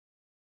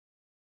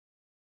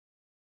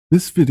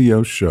This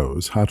video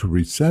shows how to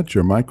reset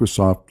your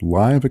Microsoft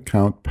Live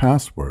account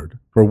password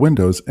for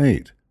Windows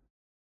 8.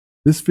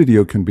 This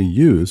video can be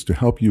used to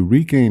help you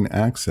regain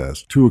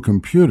access to a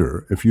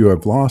computer if you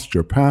have lost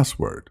your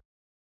password.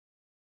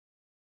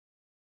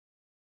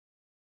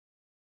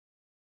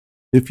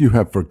 If you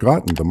have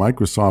forgotten the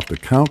Microsoft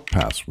account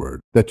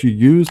password that you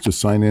used to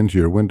sign into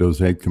your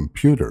Windows 8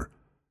 computer,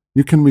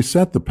 you can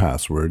reset the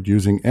password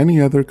using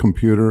any other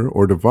computer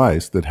or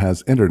device that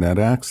has Internet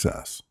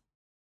access.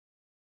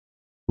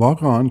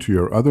 Log on to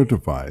your other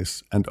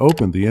device and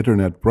open the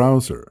Internet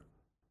browser.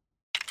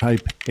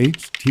 Type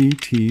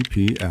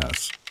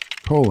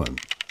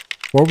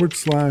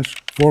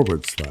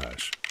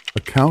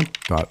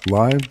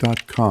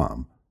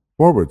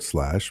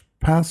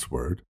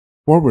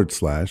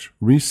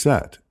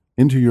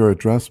into your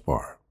address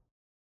bar.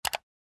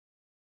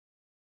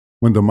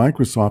 When the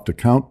Microsoft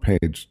account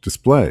page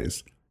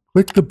displays,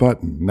 click the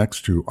button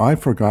next to I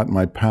forgot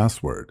my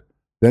password,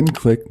 then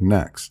click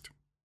Next.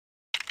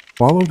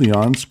 Follow the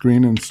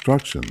on-screen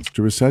instructions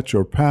to reset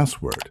your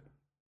password.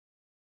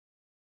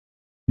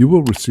 You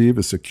will receive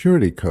a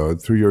security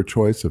code through your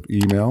choice of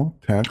email,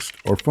 text,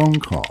 or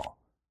phone call.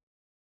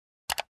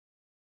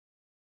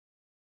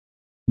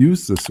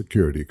 Use the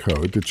security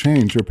code to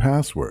change your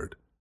password.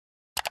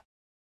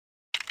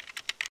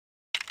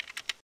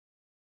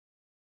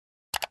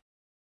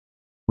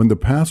 When the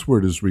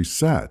password is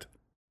reset,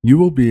 you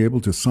will be able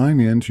to sign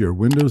in to your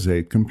Windows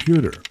 8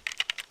 computer.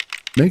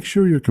 Make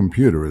sure your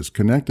computer is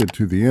connected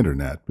to the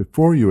Internet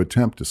before you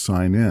attempt to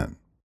sign in.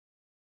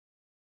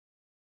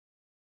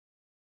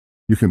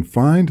 You can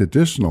find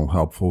additional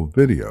helpful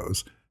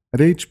videos at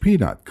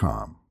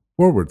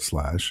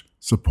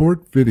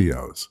hp.com/support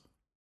videos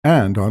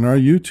and on our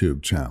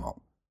YouTube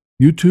channel,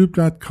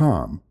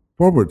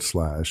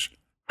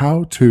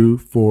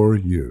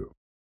 youtube.com/how-to-for-you.